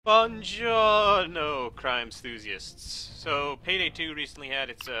Buongiorno, crime enthusiasts. So, Payday 2 recently had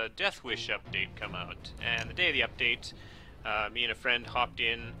its Death Wish update come out, and the day of the update, me and a friend hopped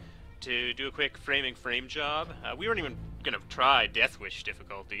in to do a quick frame job. We weren't even gonna try Death Wish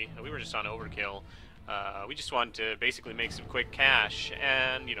difficulty. We were just on overkill. We just wanted to basically make some quick cash,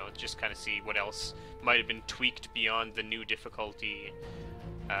 and you know, just kind of see what else might have been tweaked beyond the new difficulty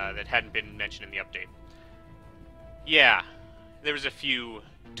that hadn't been mentioned in the update. Yeah, there was a few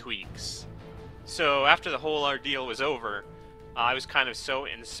tweaks. So after the whole ordeal was over, I was kind of so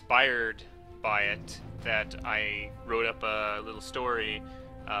inspired by it that I wrote up a little story,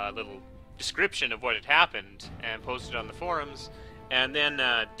 a little description of what had happened, and posted it on the forums. And then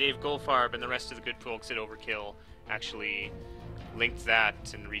Dave Goldfarb and the rest of the good folks at Overkill actually linked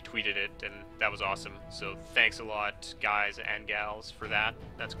that and retweeted it, and that was awesome. So thanks a lot, guys and gals, for that.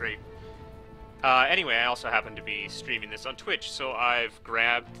 That's great. Anyway, I also happen to be streaming this on Twitch, so I've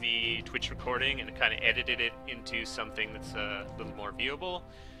grabbed the Twitch recording and kind of edited it into something that's a little more viewable,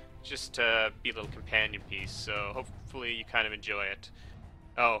 just to be a little companion piece, so hopefully you kind of enjoy it.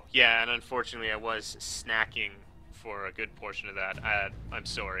 Oh, yeah, and unfortunately I was snacking for a good portion of that. I'm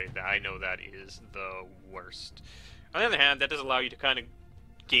sorry, I know that is the worst. On the other hand, that does allow you to kind of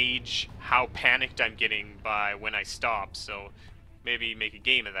gauge how panicked I'm getting by when I stop, so maybe make a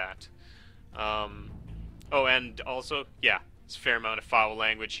game of that. Oh, and also, yeah, there's a fair amount of foul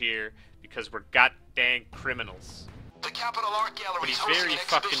language here, because we're goddamn criminals. The Capitol Art Gallery But he's is hosting very an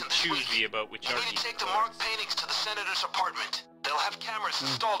fucking exhibition this choosy week. about which You art need he to take the supports. marked paintings to the senator's apartment. They'll have cameras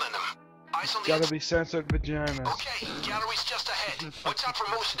installed in them. Eyes on the Gotta be censored vaginas. Okay, gallery's just ahead. Watch out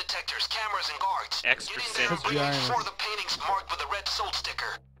for motion detectors, cameras, and guards. Extra Get in there and bring in vaginas. 4 of the paintings marked with a red sold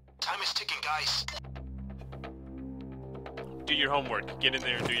sticker. Time is ticking, guys. Do your homework. Get in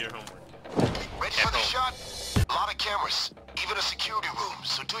there and do your homework. Ready for the shot? A lot of cameras, even a security room,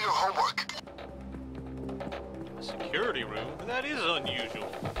 so do your homework. A security room? That is unusual.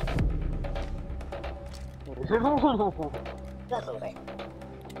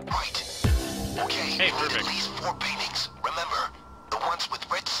 Right. Okay, Hey, you need perfect. at least 4 paintings. Remember, the ones with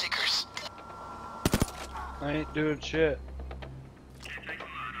red stickers. I ain't doing shit.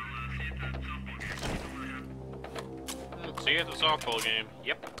 See you at the softball game.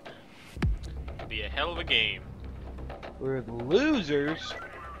 Yep. It'll be a hell of a game. We're the losers.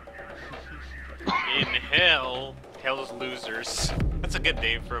 In hell. Hell's Losers. That's a good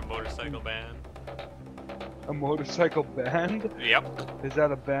name for a motorcycle band. A motorcycle band? Yep. Is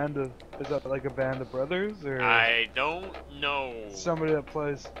that a band of? Is that like a band of brothers or I don't know. somebody that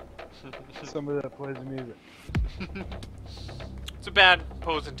plays? Somebody that plays music. It's a band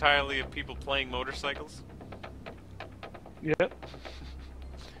composed entirely of people playing motorcycles. Yep.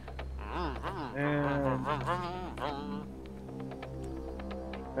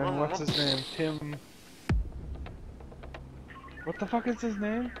 And what's his name? Tim. What the fuck is his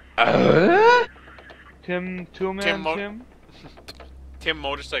name? Tim Toolman. Tim. Tim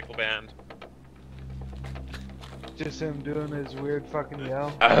Motorcycle Band. Just him doing his weird fucking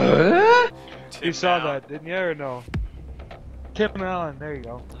yell. Tim You saw Allen. that, didn't you, or no? Tim Allen, there you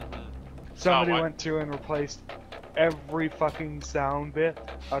go. Somebody what? went through and replaced every fucking sound bit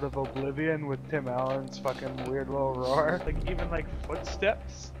out of Oblivion with Tim Allen's fucking weird little roar. Like, even like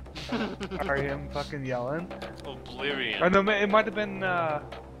footsteps are him fucking yelling. Oblivion. Or no, it might have been,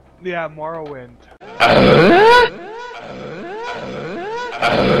 yeah, Morrowind.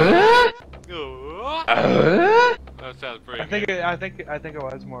 That sounds pretty I think good. I think it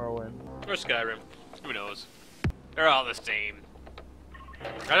was Morrowind. Or Skyrim. Who knows? They're all the same.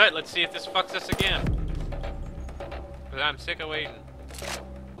 Alright, let's see if this fucks us again. Cause I'm sick of waiting.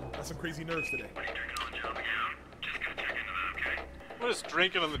 Got some crazy nerves today. What does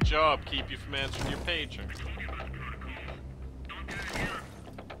drinking on the job keep you from answering your pager?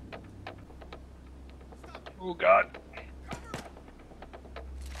 Oh god.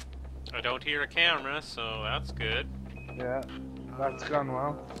 I don't hear a camera, so that's good. Yeah, that's gone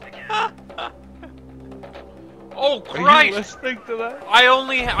well. Oh Are you Christ! listening to that?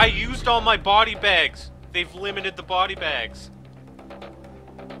 I used all my body bags. They've limited the body bags.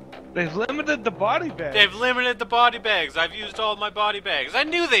 They've limited the body bag. They've limited the body bags. I've used all my body bags. I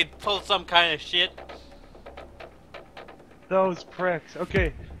knew they'd pull some kind of shit. Those pricks.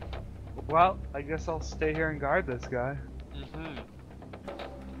 Okay. Well, I guess I'll stay here and guard this guy.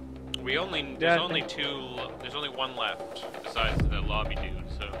 There's only one left besides the lobby dude,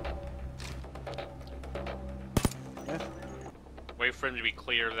 so. Yeah. Wait for him to be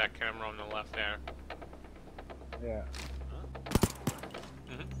clear of that camera on the left there. Yeah.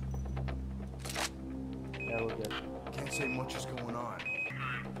 Yeah, we're good. Can't say much is going on.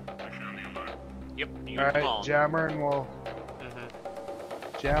 Yep, you get them all. Alright, jammer and we'll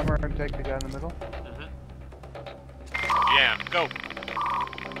jammer and take the guy in the middle. Jam, go.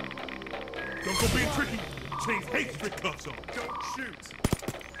 Don't go being tricky. Chains hate strict cuffs on. Don't shoot.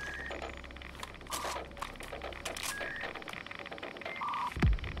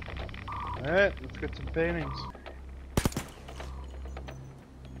 Alright, let's get some paintings.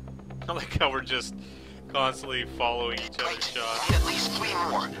 I like how we're just constantly following each other's Right. shots. Need at least 3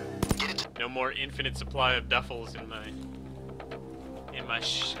 more. Get it to No more infinite supply of duffels in my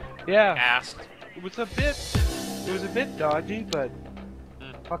Yeah, ass. it was a bit dodgy, but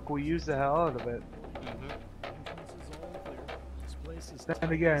fuck, we used the hell out of it.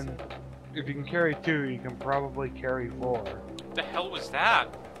 Then again, if you can carry 2, you can probably carry 4. What the hell was that?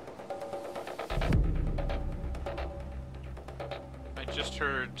 I just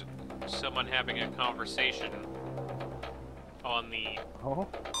heard someone having a conversation on the... Oh?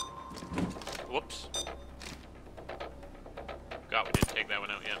 Whoops. God, we didn't take that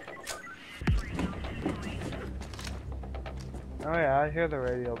one out yet. Oh yeah, I hear the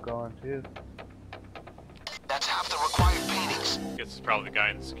radio going too. That's half the required paintings. Guess it's probably the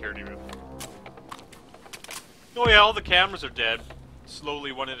guy in the security room. Oh yeah, all the cameras are dead.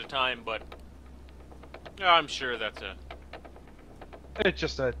 Slowly, one at a time, but... Yeah, I'm sure that's a... It's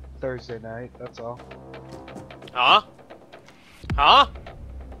just a Thursday night, that's all. Huh? Huh?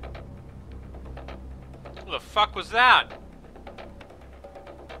 What the fuck was that?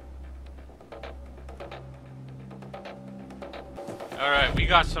 Alright, we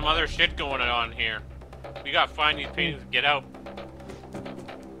got some other shit going on here. We gotta find these paintings and get out.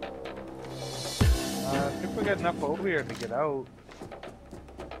 I think we got enough over here to get out.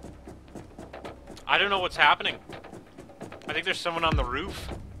 I don't know what's happening. I think there's someone on the roof.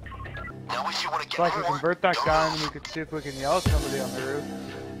 Now if you want to get So I can more, convert that don't guy and move. we could see if we can yell at somebody on the roof.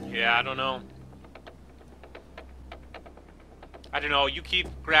 Yeah, I don't know. I don't know, you keep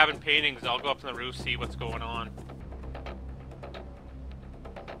grabbing paintings, I'll go up on the roof, see what's going on.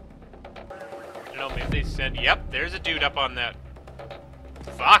 I don't know, maybe they said, yep, there's a dude up on that.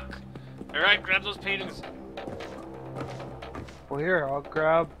 Fuck! Alright, grab those paintings. Well here, I'll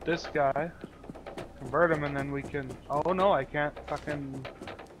grab this guy, convert him, and then we can... Oh no, I can't fucking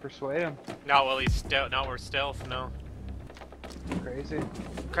persuade him. Not while he's stealth, not we're stealth, no. Crazy.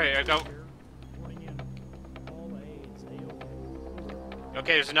 Okay, I go.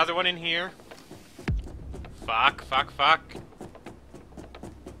 Okay, there's another one in here. Fuck, fuck, fuck.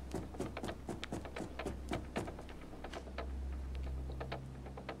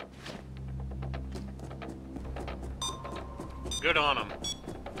 Good on him.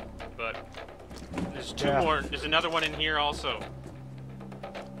 But there's two more. There's another one in here also.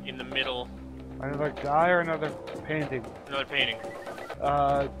 In the middle. Another guy or another painting? Another painting.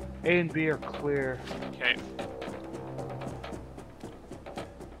 A and B are clear. Okay.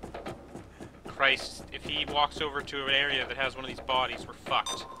 Christ, if he walks over to an area that has one of these bodies, we're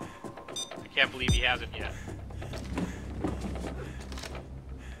fucked. I can't believe he hasn't yet.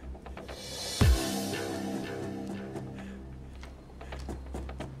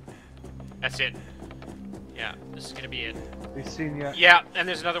 That's it. Yeah, this is gonna be it. We've seen yet. Yeah, and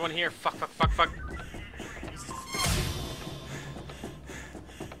there's another one here. Fuck, fuck, fuck, fuck.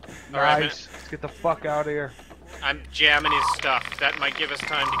 Alright, Nice. Let's get the fuck out of here. I'm jamming his stuff. That might give us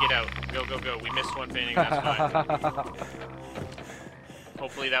time to get out. Go, go, go. We missed one painting, that's fine.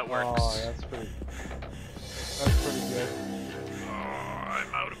 Hopefully that works. Oh, that's pretty good. Oh,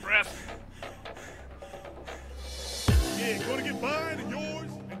 I'm out of breath. Yeah, gonna get mine and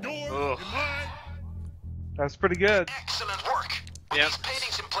yours and yours Ugh. and mine. That's pretty good. Excellent work. With Yep. these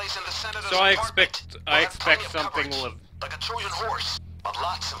paintings in place in the senator's So I apartment, expect we'll have plenty of something coverage, will have... like a Trojan horse, but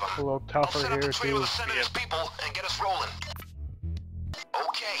lots of them. A little I'll tougher set up here the train too. with the senator's people and get us rolling.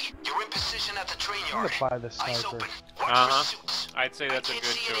 Okay, you're in position at the train I'm yard. gonna buy this Eyes sniper. open. Watch Uh-huh. for suits. I'd say that's a I can't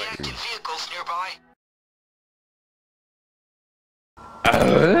good see any choice. active vehicles nearby.